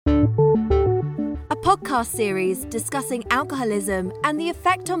podcast series discussing alcoholism and the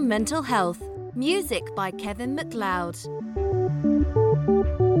effect on mental health. Music by Kevin MacLeod.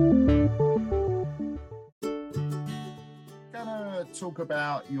 Gonna talk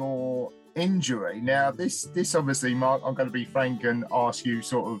about your injury. Now, this obviously, Mark, I'm going to be frank and ask you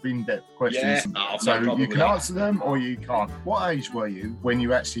sort of in-depth questions. Yeah, so no you can answer them or you can't. What age were you when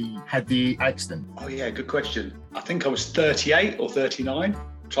you actually had the accident? Oh yeah, good question. I think I was 38 or 39.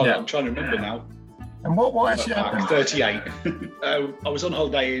 I'm trying to remember now. And what actually happened? 38. I was on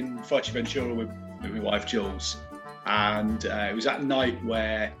holiday in Fuerteventura with my wife Jules, and it was that night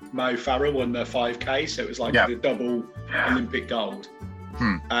where Mo Farah won the 5K, so it was like the double Olympic gold.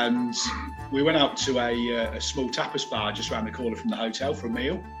 And we went out to a small tapas bar just around the corner from the hotel for a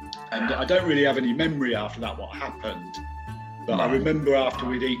meal. And I don't really have any memory after that what happened, but I remember after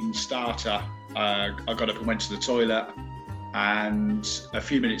we'd eaten starter, I got up and went to the toilet. And a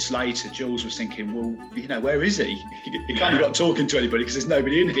few minutes later, Jules was thinking, well, where is he? He can't have got talking to anybody because there's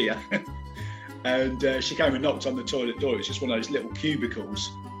nobody in here. And she came and knocked on the toilet door. It was just one of those little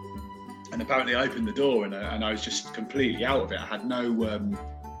cubicles. And apparently I opened the door and I was just completely out of it. I had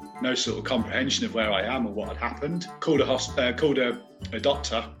no sort of comprehension of where I am or what had happened. Called a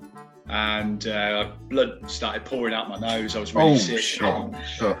doctor, and blood started pouring out my nose. I was really sick. Sure.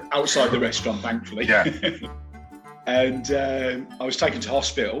 Outside the restaurant, thankfully. Yeah. And I was taken to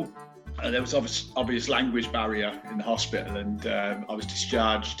hospital, and there was obvious language barrier in the hospital, and I was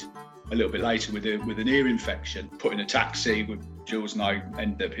discharged a little bit later with an ear infection. Put in a taxi with Jules and I.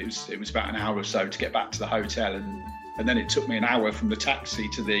 Ended up it was about an hour or so to get back to the hotel, and then it took me an hour from the taxi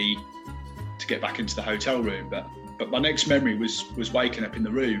to get back into the hotel room. But my next memory was waking up in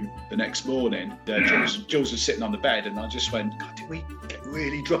the room the next morning. Jules was sitting on the bed, and I just went, God, did we get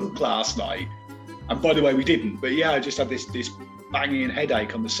really drunk last night? And by the way, we didn't. But yeah, I just had this banging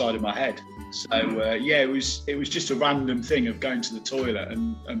headache on the side of my head. So it was just a random thing of going to the toilet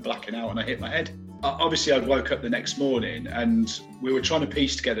and blacking out, and I hit my head. Obviously, I woke up the next morning, and we were trying to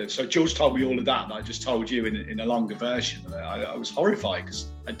piece together. So George told me all of that, and I just told you in a longer version. I was horrified because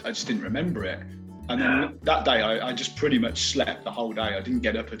I just didn't remember it. And then that day, I just pretty much slept the whole day. I didn't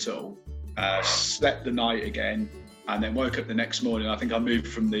get up at all. Slept the night again, and then woke up the next morning. I think I moved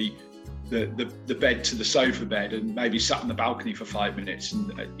from the bed to the sofa bed and maybe sat on the balcony for 5 minutes,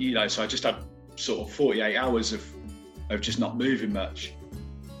 and so I just had sort of 48 hours of just not moving much.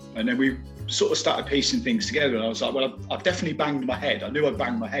 And then we sort of started piecing things together, and I was like, well, I've definitely banged my head. I knew I'd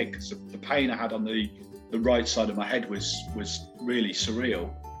banged my head because the pain I had on the right side of my head was really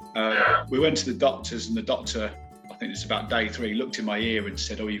surreal. We went to the doctors, and the doctor, I think it's about day 3, looked in my ear and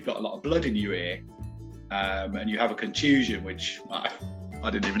said, you've got a lot of blood in your ear, and you have a contusion, which I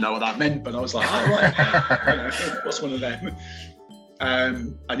didn't even know what that meant, but I was like, right, what's one of them?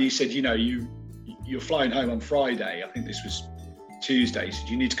 And he said, you're flying home on Friday. I think this was Tuesday. He said,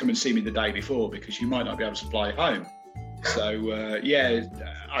 you need to come and see me the day before because you might not be able to fly home. So,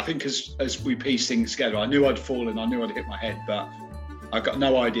 I think as we pieced things together, I knew I'd fallen, I knew I'd hit my head, but I got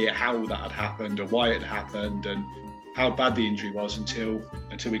no idea how that had happened or why it had happened and how bad the injury was until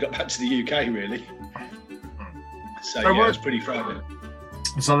we got back to the UK, really. So it was pretty frightening.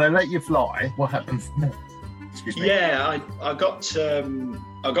 So they let you fly. What happened from there? Excuse me. Yeah, I got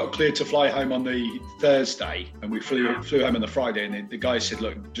cleared to fly home on the Thursday, and we flew home on the Friday. And the guy said,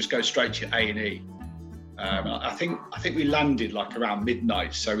 "Look, just go straight to A&E." I think we landed like around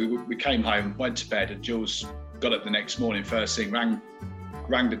midnight. So we came home, went to bed, and Jules got up the next morning first thing,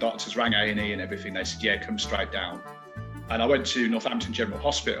 rang the doctors, rang A&E and everything. They said, "Yeah, come straight down." And I went to Northampton General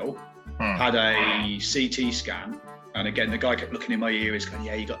Hospital, had a CT scan. And again, the guy kept looking in my ear. He's going,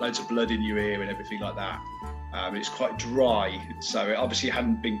 you got loads of blood in your ear and everything like that. It's quite dry, so it obviously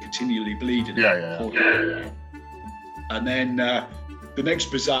hadn't been continually bleeding. Yeah. And then the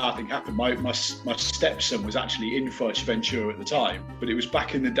next bizarre thing happened. My stepson was actually in Fuerteventura at the time, but it was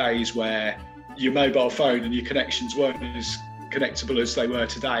back in the days where your mobile phone and your connections weren't as connectable as they were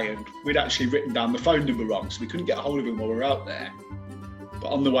today. And we'd actually written down the phone number wrong, so we couldn't get a hold of him while we were out there. But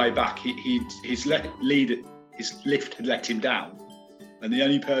on the way back, his lift had let him down, and the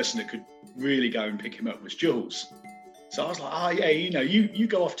only person that could really go and pick him up was Jules. So I was like, you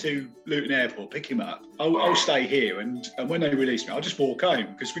go off to Luton Airport, pick him up. I'll stay here, and when they release me, I'll just walk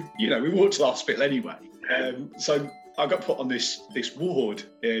home because we walked to the hospital anyway. So I got put on this ward,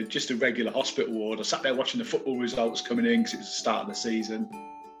 just a regular hospital ward. I sat there watching the football results coming in because it was the start of the season,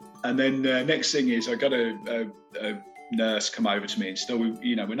 and then next thing is I got a nurse come over to me and said,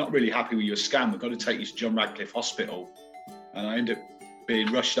 we're not really happy with your scan. We've got to take you to John Radcliffe Hospital. And I ended up being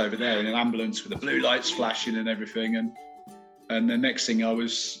rushed over there in an ambulance with the blue lights flashing and everything. And the next thing I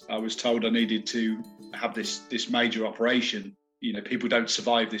was told I needed to have this major operation. You know, people don't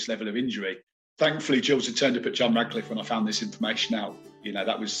survive this level of injury. Thankfully, Jules had turned up at John Radcliffe when I found this information out. You know,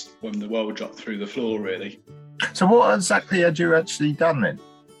 that was when the world dropped through the floor, really. So what exactly had you actually done then?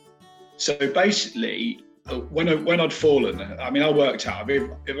 So basically, when I'd fallen, I mean, I worked out, I've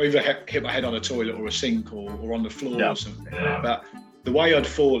either hit my head on a toilet or a sink or on the floor or something. But the way I'd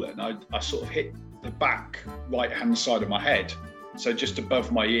fallen, I sort of hit the back right-hand side of my head. So just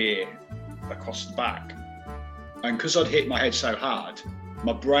above my ear, across the back. And because I'd hit my head so hard,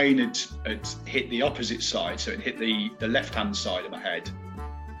 my brain had hit the opposite side, so it hit the left-hand side of my head,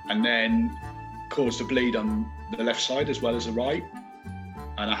 and then caused a bleed on the left side as well as the right.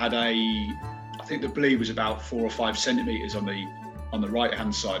 And I had I think the bleed was about 4 or 5 centimetres on the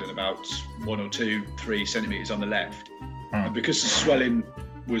right-hand side and about 1 or 2, 3 centimetres on the left. And because the swelling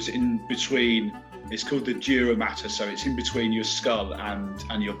was in between, it's called the dura mater, so it's in between your skull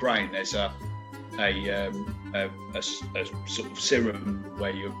and your brain. There's a sort of serum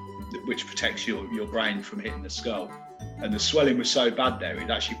which protects your brain from hitting the skull. And the swelling was so bad there, it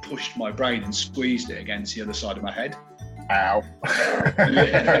actually pushed my brain and squeezed it against the other side of my head. Ow.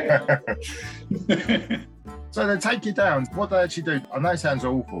 So they take you down. What they actually do, I know it sounds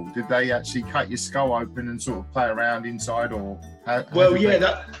awful, did they actually cut your skull open and sort of play around inside, or how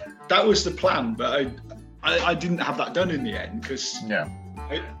that was the plan, but I didn't have that done in the end, because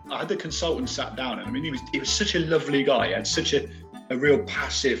I had the consultant sat down, and I mean, he was such a lovely guy. He had such a real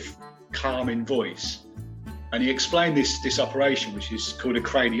passive, calming voice. And he explained this operation, which is called a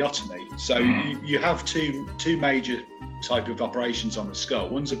craniotomy. So you have two major type of operations on the skull.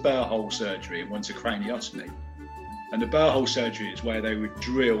 One's a burr hole surgery and one's a craniotomy. And the burr hole surgery is where they would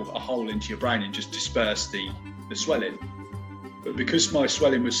drill a hole into your brain and just disperse the swelling. But because my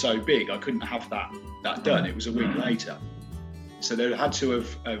swelling was so big, I couldn't have that done. It was a week later. So they had to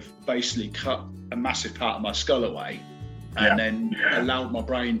have basically cut a massive part of my skull away and then allowed my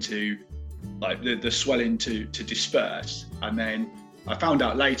brain to, like, the swelling to disperse. And then I found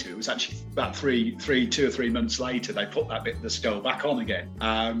out later, it was actually about 2 or 3 months later, they put that bit of the skull back on again.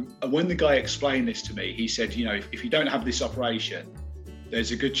 And when the guy explained this to me, he said, you know, if you don't have this operation, there's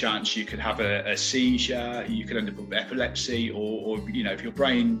a good chance you could have a seizure, you could end up with epilepsy, or you know,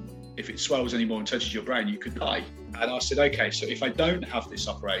 if it swells anymore and touches your brain, you could die. And I said, okay, so if I don't have this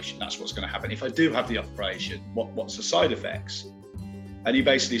operation, that's what's going to happen. If I do have the operation, what's the side effects? And he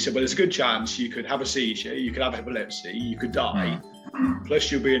basically said, well, there's a good chance you could have a seizure, you could have epilepsy, you could die. Plus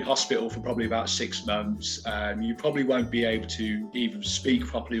you'll be in hospital for probably about 6 months. You probably won't be able to even speak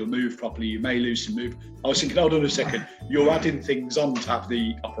properly or move properly. You may lose some move. I was thinking, hold on a second, you're adding things on to have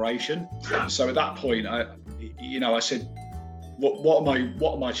the operation. So at that point, I said, what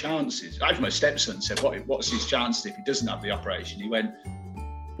are my chances? Actually, my stepson said, what's his chances if he doesn't have the operation? He went,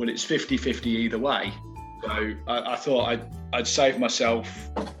 well, it's 50-50 either way. So I thought I'd save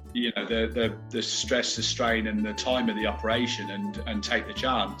myself, you know, the stress, the strain, and the time of the operation, and take the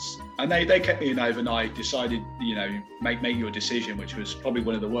chance. And they kept me in overnight, decided, you know, make your decision, which was probably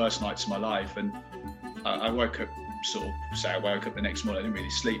one of the worst nights of my life. And I woke up the next morning. I didn't really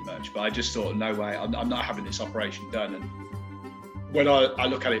sleep much, but I just thought, no way, I'm not having this operation done. And when I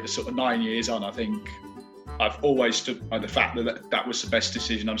look at it, sort of 9 years on, I think I've always stood by the fact that was the best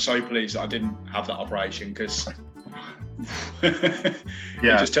decision. I'm so pleased that I didn't have that operation, because it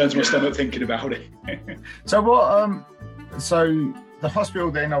just turns my stomach thinking about it. So what? So the hospital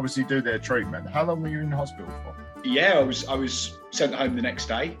then obviously do their treatment. How long were you in hospital for? Yeah, I was sent home the next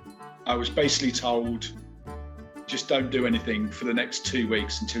day. I was basically told, just don't do anything for the next 2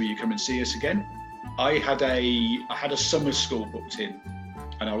 weeks until you come and see us again. I had a summer school booked in,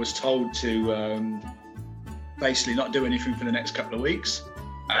 and I was told to basically not do anything for the next couple of weeks.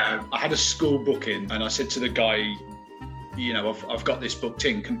 I had a school booking, and I said to the guy, you know, I've got this booked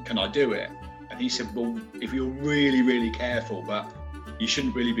in, can I do it? And he said, well, if you're really, really careful, but you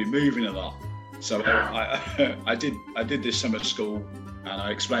shouldn't really be moving a lot. So I did this summer school, and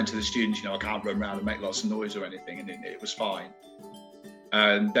I explained to the students, you know, I can't run around and make lots of noise or anything, and it was fine.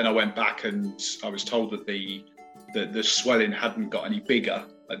 And then I went back, and I was told that the swelling hadn't got any bigger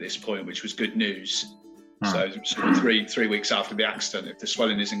at this point, which was good news. So sort of three weeks after the accident, if the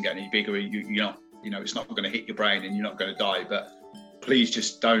swelling isn't getting any bigger, you're not, you know, it's not going to hit your brain and you're not going to die. But please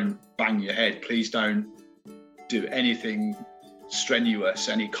just don't bang your head. Please don't do anything strenuous,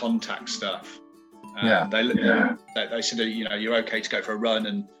 any contact stuff. They said, you know, you're okay to go for a run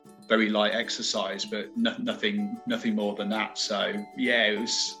and very light exercise, but nothing more than that. So yeah, it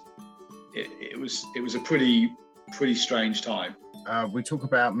was a pretty pretty strange time. We talk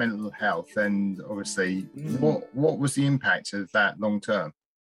about mental health, and obviously, what was the impact of that long term?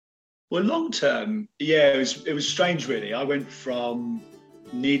 Well, long term, yeah, it was strange, really. I went from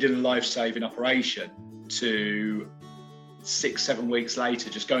needing a life-saving operation to 6-7 weeks later,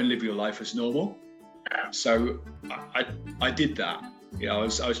 just go and live your life as normal. So I did that. You know, I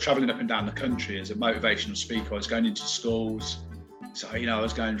was traveling up and down the country as a motivational speaker. I was going into schools. So, you know, I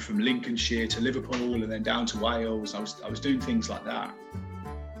was going from Lincolnshire to Liverpool and then down to Wales. I was doing things like that.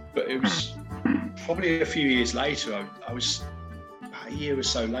 But it was probably a few years later, I was about a year or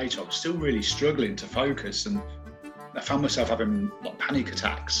so later, I was still really struggling to focus, and I found myself having like panic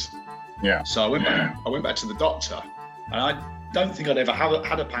attacks. Yeah. So I went back to the doctor, and I don't think I'd ever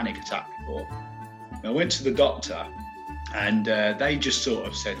had a panic attack before. And I went to the doctor, and they just sort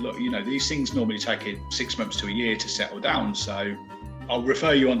of said, look, you know, these things normally take 6 months to a year to settle down. So I'll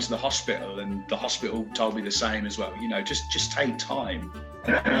refer you on to the hospital. And the hospital told me the same as well. You know, just take time.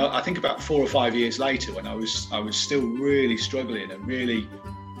 And I think about 4 or 5 years later, when I was still really struggling, and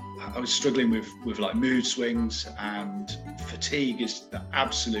I was struggling with like mood swings, and fatigue is the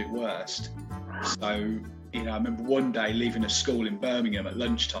absolute worst. So, you know, I remember one day leaving a school in Birmingham at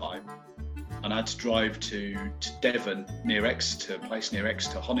lunchtime, and I had to drive to Devon, near Exeter, a place near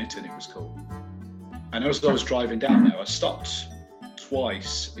Exeter, Honiton it was called. And as I was driving down there, I stopped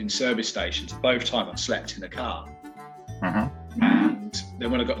twice in service stations. Both times I slept in the car. And then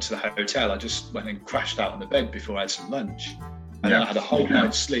when I got to the hotel, I just went and crashed out on the bed before I had some lunch. And then I had a whole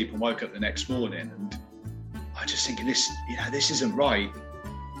night's sleep and woke up the next morning. And I was just thinking, this isn't right.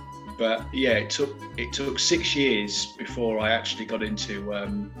 But yeah, it took 6 years before I actually got into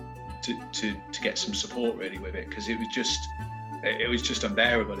to get some support really with it, because it was just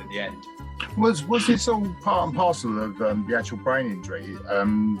unbearable in the end. Was this all part and parcel of the actual brain injury?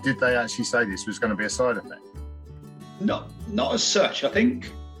 Did they actually say this was going to be a side effect? Not as such. I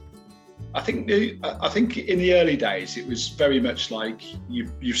think in the early days it was very much like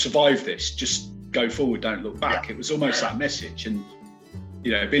you've survived this, just go forward, don't look back. It was almost that message. And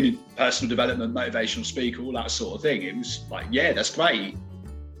you know, being in personal development, motivational speaker, all that sort of thing, it was like, yeah, that's great.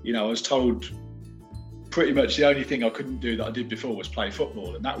 You know, I was told pretty much the only thing I couldn't do that I did before was play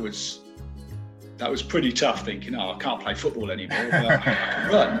football, and that was pretty tough. Thinking, I can't play football anymore, but I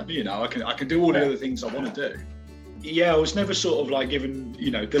can run. You know, I can do all the other things I want to do. Yeah, I was never sort of like given,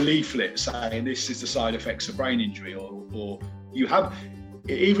 you know, the leaflet saying this is the side effects of brain injury, or you have.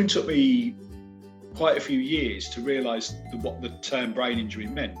 It even took me quite a few years to realise what the term brain injury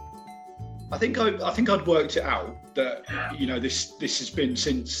meant. I think I'd worked it out that, you know, this has been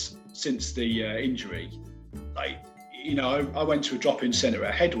since the injury. Like, you know, I went to a drop-in centre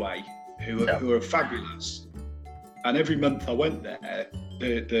at Headway, who are fabulous, and every month I went there,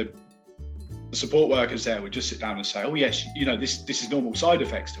 the support workers there would just sit down and say, oh yes, you know, this is normal side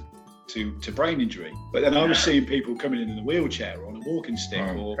effects to brain injury. But then I was seeing people coming in a wheelchair or on a walking stick,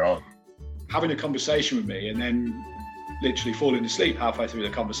 having a conversation with me, and then literally falling asleep halfway through the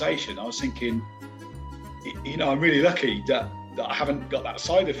conversation. I was thinking, you know, I'm really lucky that I haven't got that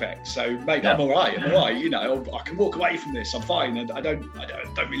side effect. So maybe I'm all right. You know, I can walk away from this. I'm fine. And I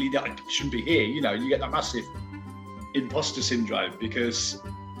shouldn't be here. You know, you get that massive imposter syndrome, because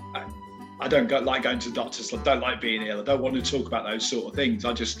I don't like going to doctors. I don't like being ill. I don't want to talk about those sort of things.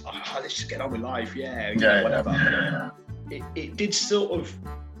 I just, let's just get on with life. Whatever. It did sort of.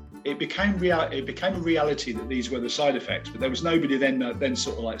 It became a reality that these were the side effects, but there was nobody then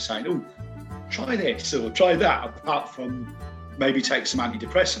sort of like saying, oh, try this or try that, apart from maybe take some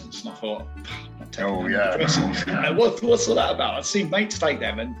antidepressants. And I thought, I'm not taking antidepressants. You know, what's all that about? I've seen mates take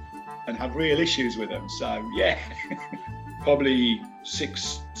them and have real issues with them. So yeah, probably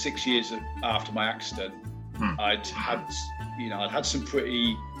six years after my accident, I'd had some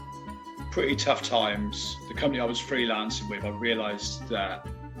pretty tough times. The company I was freelancing with, I realised that,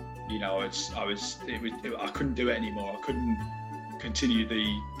 you know, I couldn't do it anymore. I couldn't continue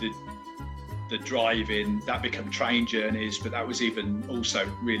the driving. That became train journeys, but that was even also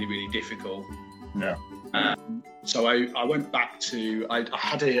really, really difficult. Yeah. So I went back to, I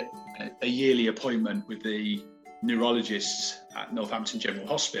had a yearly appointment with the neurologists at Northampton General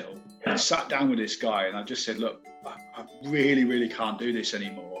Hospital. I sat down with this guy and I just said, look, I really, really can't do this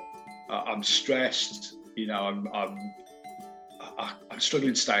anymore. I'm stressed, you know, I'm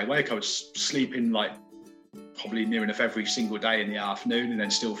struggling to stay awake. I was sleeping like probably near enough every single day in the afternoon and then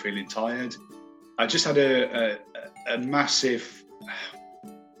still feeling tired. I just had a massive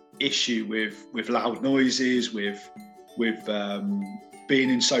issue with loud noises, with being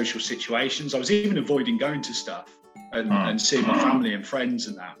in social situations. I was even avoiding going to stuff and seeing my family and friends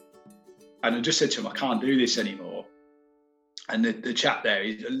and that. And I just said to him, I can't do this anymore. And the chap there,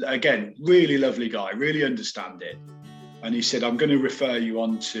 again, really lovely guy, really understanding. And he said, I'm going to refer you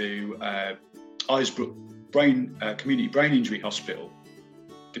on to Isbrook Community Brain Injury Hospital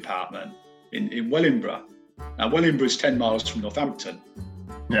department in Wellingborough. Now, Wellingborough is 10 miles from Northampton.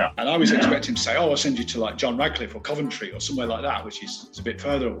 Yeah. And I was expecting him to say, I'll send you to like John Radcliffe or Coventry or somewhere like that, which is a bit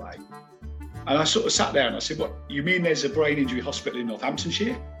further away. And I sort of sat there and I said, what, you mean there's a brain injury hospital in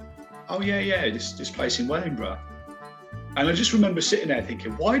Northamptonshire? Oh, yeah, this place in Wellingborough. And I just remember sitting there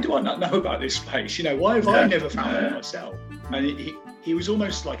thinking, why do I not know about this place? You know, why have I never found it myself? And he was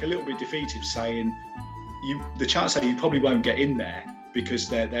almost like a little bit defeated, saying, the chance that you probably won't get in there because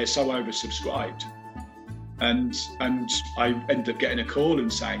they're so oversubscribed. And I ended up getting a call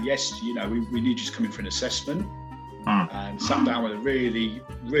and saying, yes, you know, we need you to come in for an assessment. And sat down with a really,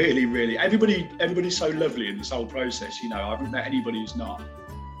 really, really, everybody's so lovely in this whole process. You know, I haven't met anybody who's not.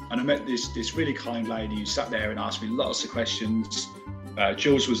 And I met this really kind lady who sat there and asked me lots of questions.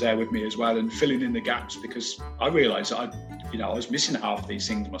 Jules was there with me as well and filling in the gaps because I realised that I was missing half these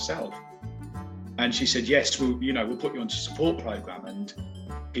things myself. And she said, yes, we'll put you onto a support programme and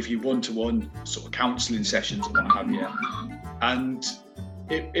give you one-to-one sort of counselling sessions and what have you. And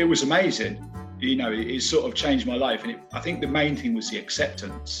it was amazing. You know, it sort of changed my life. And I think the main thing was the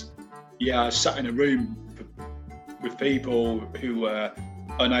acceptance. Yeah, I sat in a room with people who were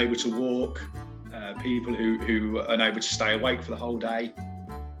unable to walk, people who were unable to stay awake for the whole day.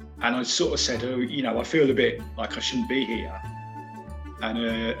 And I sort of said, I feel a bit like I shouldn't be here. And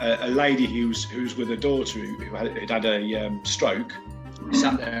a lady who was with a daughter who had a stroke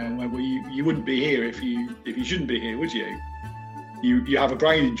sat there and went, well, you wouldn't be here if you shouldn't be here, would you? You have a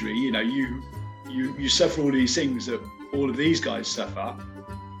brain injury, you know, you suffer all these things that all of these guys suffer.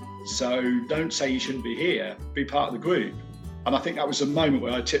 So don't say you shouldn't be here, be part of the group. And I think that was a moment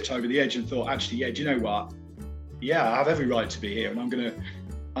where I tipped over the edge and thought, actually, yeah, do you know what? Yeah, I have every right to be here, and I'm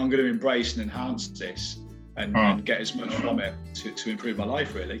gonna embrace and enhance this and get as much from it to improve my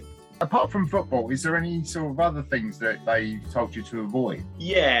life, really. Apart from football, is there any sort of other things that they told you to avoid?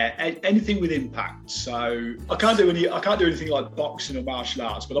 Yeah, anything with impact. So I can't do anything like boxing or martial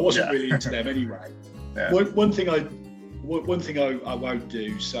arts, but I wasn't really into them anyway. Yeah. One thing I won't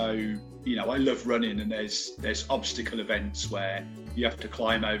do. So, you know, I love running, and there's obstacle events where you have to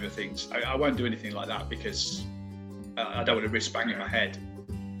climb over things. I won't do anything like that because I don't want to risk banging my head.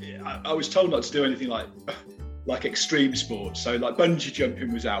 I was told not to do anything like extreme sports, so like bungee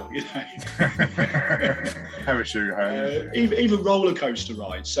jumping was out, you know. Parachute, even roller coaster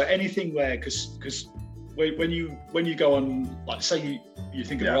rides. So anything where, because when you go on, like say you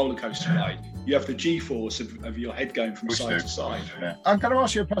think of a roller coaster ride, you have the G-force of your head going from side to side. Yeah. I'm going to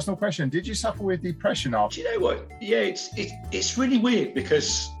ask you a personal question. Did you suffer with depression after? Do you know what? Yeah, it's really weird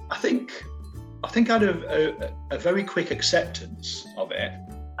because I think I had a very quick acceptance of it.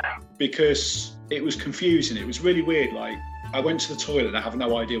 Because it was confusing. It was really weird. Like I went to the toilet and I have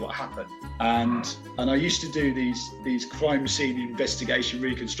no idea what happened. And I used to do these crime scene investigation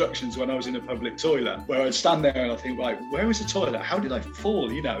reconstructions when I was in a public toilet, where I'd stand there and I think, like, where was the toilet? How did I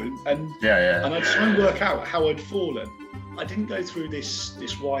fall? You know, and I'd try and work out how I'd fallen. I didn't go through this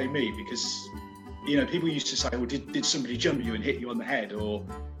why me, because, you know, people used to say, well, did somebody jump you and hit you on the head, or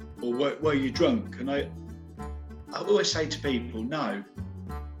were you drunk? And I always say to people, no.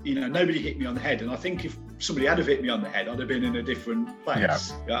 You know, nobody hit me on the head, and I think if somebody had have hit me on the head, I'd have been in a different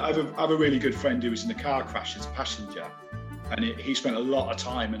place. Yeah. I have a really good friend who was in a car crash as a passenger, and he spent a lot of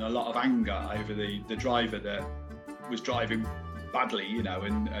time and a lot of anger over the driver that was driving badly, you know,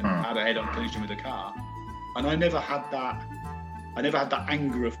 and had a head-on collision with a car. And I never had that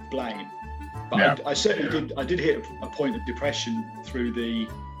anger of blame, but I certainly did hit a point of depression through the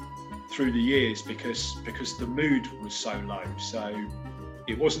years because the mood was so low. So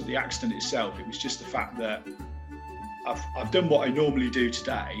it wasn't the accident itself, it was just the fact that I've done what I normally do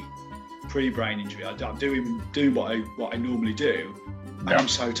today, pre-brain injury. I'm doing what I normally do, and I'm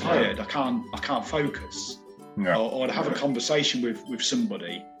so tired, I can't focus. Or I'd have a conversation with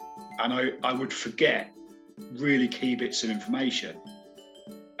somebody, and I would forget really key bits of information.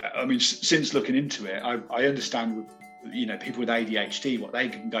 I mean, since looking into it, I understand, you know, people with ADHD, what they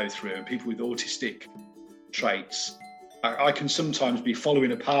can go through, and people with autistic traits. I can sometimes be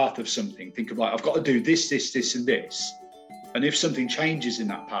following a path of something, think about, I've got to do this, this, and this. And if something changes in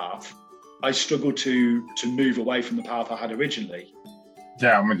that path, I struggle to move away from the path I had originally.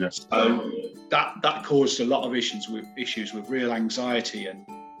 Yeah, I'm with you. So that caused a lot of issues with real anxiety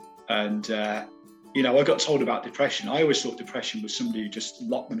and you know, I got told about depression. I always thought depression was somebody who just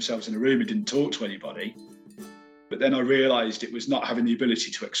locked themselves in a room and didn't talk to anybody. But then I realised it was not having the ability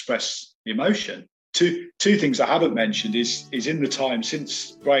to express emotion. Two things I haven't mentioned is in the time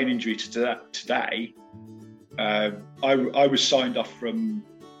since brain injury to today, I was signed off from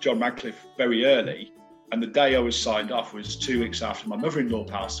John Radcliffe very early, and the day I was signed off was 2 weeks after my mother-in-law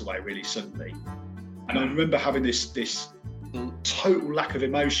passed away really suddenly. And I remember having this total lack of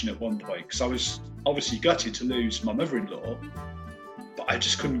emotion at one point, because I was obviously gutted to lose my mother-in-law, but I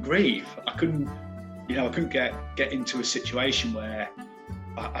just couldn't grieve. I couldn't get into a situation where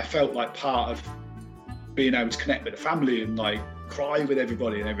I felt like part of being able to connect with the family and like cry with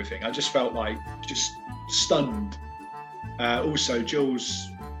everybody and everything. I just felt like just stunned. Also, Jules,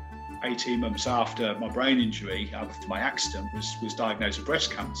 18 months after my brain injury, after my accident, was diagnosed with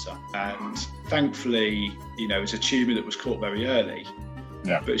breast cancer. And thankfully, it was a tumour that was caught very early.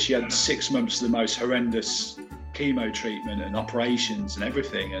 Yeah. But she had 6 months of the most horrendous chemo treatment and operations and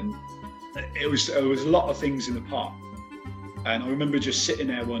everything. And it was a lot of things in the pot. And I remember just sitting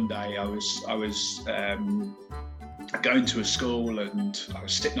there one day. I was going to a school, and I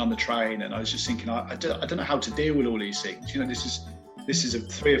was sitting on the train, and I was just thinking, I don't know how to deal with all these things. This is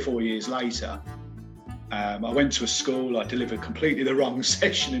 3 or 4 years later. I went to a school. I delivered completely the wrong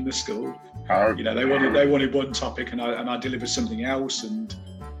session in the school. Oh. They wanted one topic, and I delivered something else, and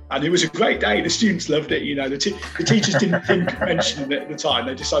it was a great day. The students loved it. The teachers didn't think of mentioning it at the time.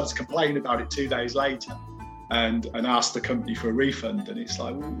 They decided to complain about it 2 days later, and asked the company for a refund. And it's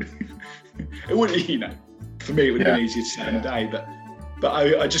like, well, it wouldn't, for me it would have been easier to say in a day, but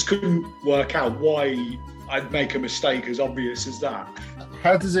I just couldn't work out why I'd make a mistake as obvious as that.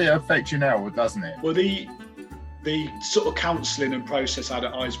 How does it affect you now, or doesn't it? Well, the sort of counselling and process out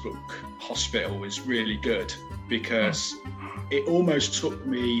at Isbrook Hospital was really good, because it almost took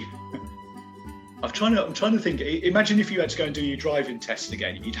me. I'm trying to think. Imagine if you had to go and do your driving test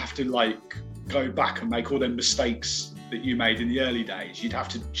again. You'd have to go back and make all them mistakes that you made in the early days. You'd have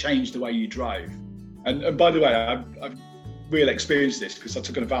to change the way you drove. And by the way, I've really experienced this, because I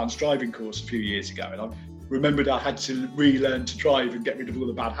took an advanced driving course a few years ago, and I remembered I had to relearn to drive and get rid of all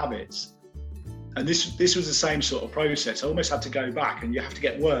the bad habits. And this was the same sort of process. I almost had to go back, and you have to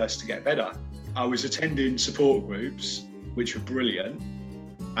get worse to get better. I was attending support groups, which were brilliant.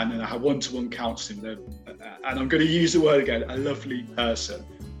 And then I had one-to-one counselling with and I'm going to use the word again, a lovely person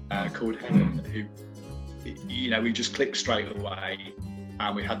called Helen, who, we just clicked straight away,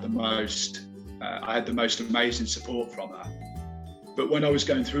 and we had I had the most amazing support from her. But when I was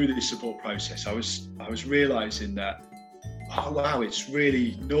going through this support process, I was realising that, oh wow, it's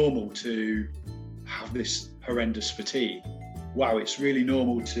really normal to have this horrendous fatigue. Wow, it's really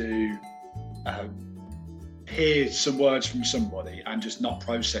normal to hear some words from somebody and just not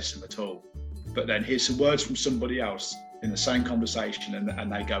process them at all. But then hear some words from somebody else in the same conversation,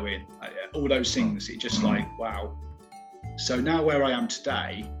 and they go in. All those things, it's just like, wow. So now where I am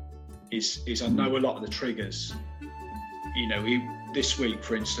today is I know a lot of the triggers. This week,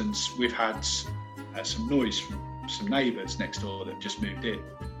 for instance, we've had some noise from some neighbours next door that just moved in,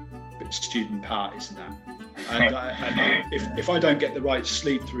 but student parties and that. And if I don't get the right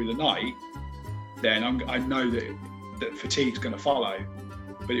sleep through the night, then I know that fatigue's going to follow.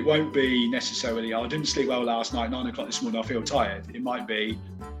 But it won't be necessarily, I didn't sleep well last night, 9 o'clock this morning, I feel tired. It might be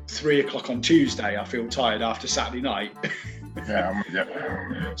 3 o'clock on Tuesday, I feel tired after Saturday night.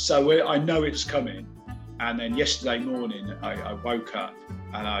 So I know it's coming. And then yesterday morning, I woke up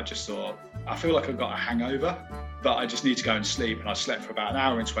and I just thought, I feel like I've got a hangover, but I just need to go and sleep. And I slept for about an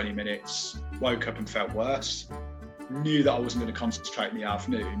hour and 20 minutes, woke up and felt worse. Knew that I wasn't going to concentrate in the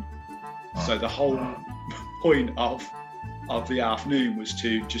afternoon. So the whole point of the afternoon was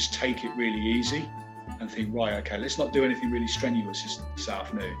to just take it really easy and think, right, okay, let's not do anything really strenuous this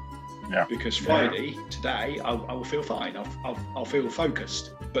afternoon. Yeah. Because Friday, today, I will feel fine. I'll feel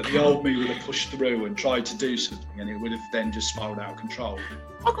focused. But the old me would have pushed through and tried to do something, and it would have then just spiraled out of control.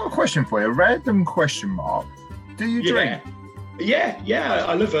 I've got a question for you, a random question mark. Do you drink? Yeah.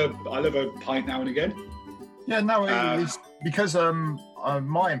 I love a pint now and again. Yeah, no, it's because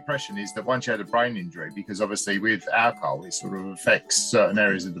my impression is that once you had a brain injury, because obviously with alcohol, it sort of affects certain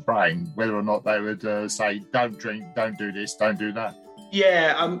areas of the brain, whether or not they would say, don't drink, don't do this, don't do that.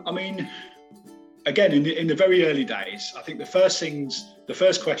 Yeah, I mean, again, in the very early days, I think the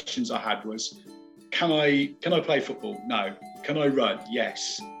first questions I had was, can I play football? No. Can I run?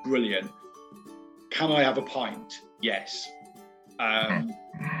 Yes. Brilliant. Can I have a pint? Yes.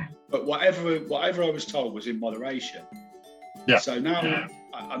 But whatever I was told was in moderation. Yeah. So now,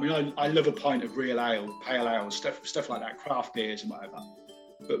 I mean, I love a pint of real ale, pale ale, stuff like that, craft beers and whatever.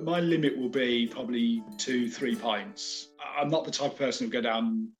 But my limit will be probably 2-3 pints. I'm not the type of person who go down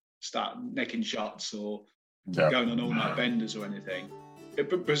and start necking shots or going on all-night benders or anything.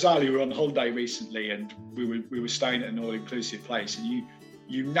 bizarrely, we were on holiday recently, and we were staying at an all-inclusive place, and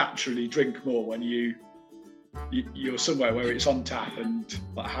you naturally drink more when you're somewhere where it's on tap and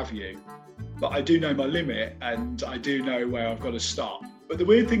what have you. But I do know my limit, and I do know where I've got to stop. But the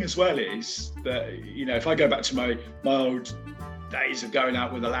weird thing as well is that, you know, if I go back to my old days of going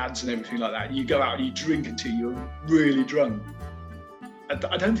out with the lads and everything like that, you go out and you drink until you're really drunk.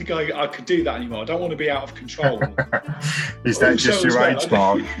 I don't think I could do that anymore. I don't want to be out of control. Is that just your age,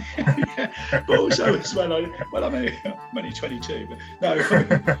 Mark? Yeah, but also as well, I'm only 22, but no.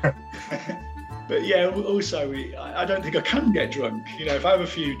 But yeah, also, I don't think I can get drunk. You know, if I have a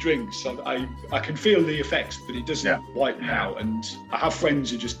few drinks, I can feel the effects, but it doesn't wipe me out. And I have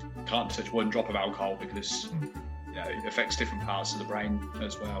friends who just can't touch one drop of alcohol because, you know, it affects different parts of the brain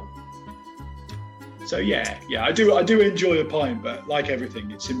as well. So yeah, I do enjoy a pint, but like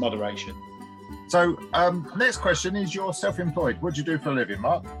everything, it's in moderation. So next question is, you're self-employed. What do you do for a living,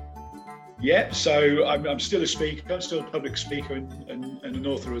 Mark? Yeah, so I'm still a speaker. I'm still a public speaker and an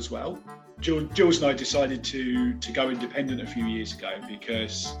author as well. Jules and I decided to go independent a few years ago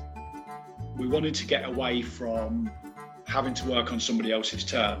because we wanted to get away from having to work on somebody else's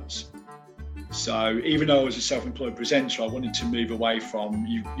terms. So even though I was a self-employed presenter, I wanted to move away from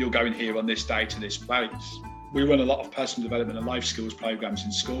you're going here on this day to this place. We run a lot of personal development and life skills programs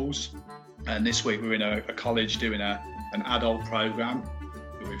in schools. And this week we're in a college doing an adult program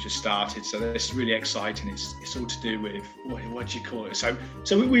that we've just started. So that's really exciting. It's all to do with, what do you call it? So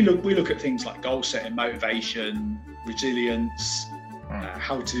we look at things like goal setting, motivation, resilience,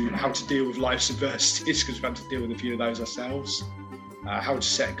 how to deal with life's adversities, because we've had to deal with a few of those ourselves. How to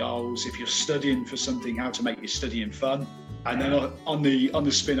set goals. If you're studying for something, how to make your studying fun. And then on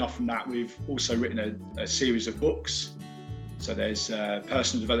the spin-off from that, we've also written a series of books. So there's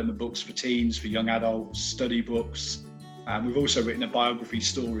personal development books for teens, for young adults, study books. And we've also written a biography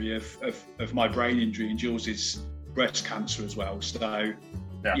story of my brain injury and Jules's breast cancer as well. So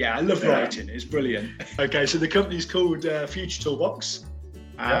yeah, I love writing. It's brilliant. Okay, so the company's called Future Toolbox,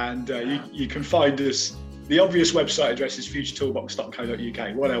 and you can find us. The obvious website address is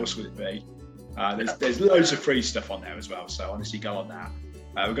futuretoolbox.co.uk. What else would it be? There's loads of free stuff on there as well, so honestly go on that.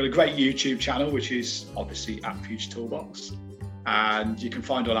 We've got a great YouTube channel, which is obviously at Future Toolbox, and you can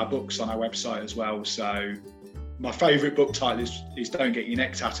find all our books on our website as well. So my favourite book title is Don't Get Your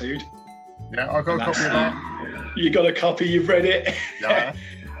Neck Tattooed. Yeah, I've got a copy of that. You got a copy, you've read it. Yeah.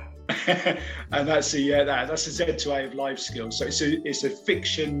 And that's a Z to A of life skills. So it's a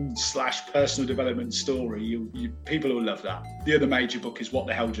fiction / personal development story. People will love that. The other major book is What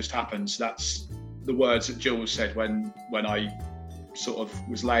the Hell Just Happened. So that's the words that Jules said when I sort of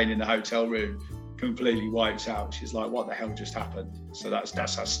was laying in the hotel room, completely wiped out. She's like, what the hell just happened? So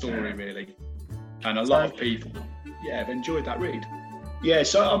that's our story really. And a lot of people have enjoyed that read. Yeah,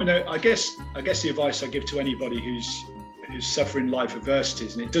 so I mean, I guess the advice I give to anybody who's suffering life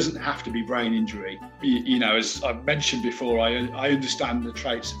adversities, and it doesn't have to be brain injury. You know, as I've mentioned before, I understand the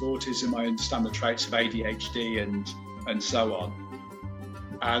traits of autism, I understand the traits of ADHD and so on.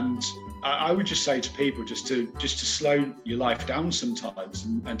 And I would just say to people just to slow your life down sometimes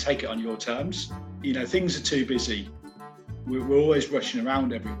and take it on your terms. You know, things are too busy. We're always rushing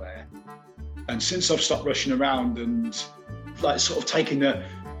around everywhere. And since I've stopped rushing around and like sort of taking the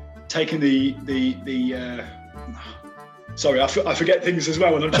sorry, I forget things as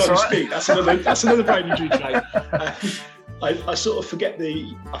well when I'm trying to speak. That's another brain injury trait. I sort of forget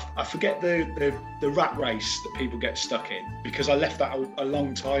the rat race that people get stuck in, because I left that a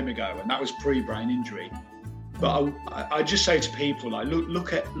long time ago, and that was pre-brain injury. But I just say to people, like,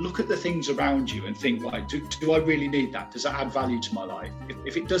 look at the things around you and think, like, do I really need that? Does that add value to my life?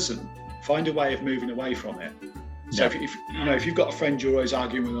 If it doesn't, find a way of moving away from it. So if you've got a friend you're always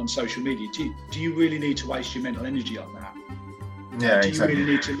arguing with on social media, do you really need to waste your mental energy on that? Yeah, do exactly. you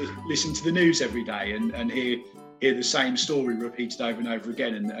really need to listen to the news every day and hear the same story repeated over and over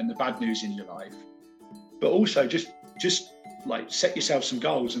again and the bad news in your life? But also just like set yourself some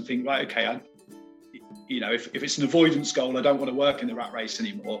goals and think, right, okay, if it's an avoidance goal, I don't want to work in the rat race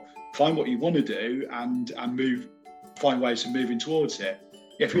anymore. Find what you want to do and find ways of moving towards it.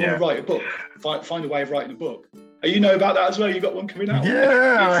 If you want to write a book, find a way of writing a book. You know about that as well? You've got one coming out?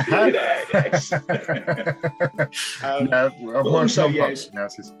 Yeah, yes. And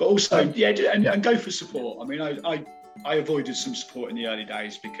go for support. I mean, I avoided some support in the early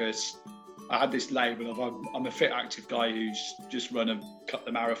days because I had this label of I'm a fit, active guy who's just run and cut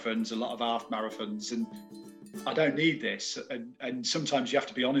the marathons, a lot of half marathons, and I don't need this. And sometimes you have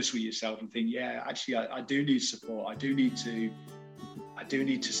to be honest with yourself and think, yeah, actually, I do need support. I do need to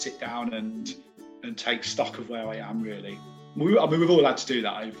sit down and take stock of where I am, really. we've all had to do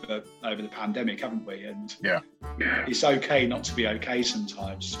that over the pandemic, haven't we? And it's okay not to be okay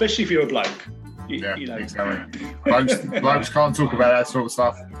sometimes, especially if you're a bloke. You know. Exactly. Blokes can't talk about that sort of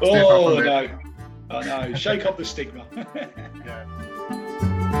stuff. Oh no, I know. Shake up the stigma. Yeah.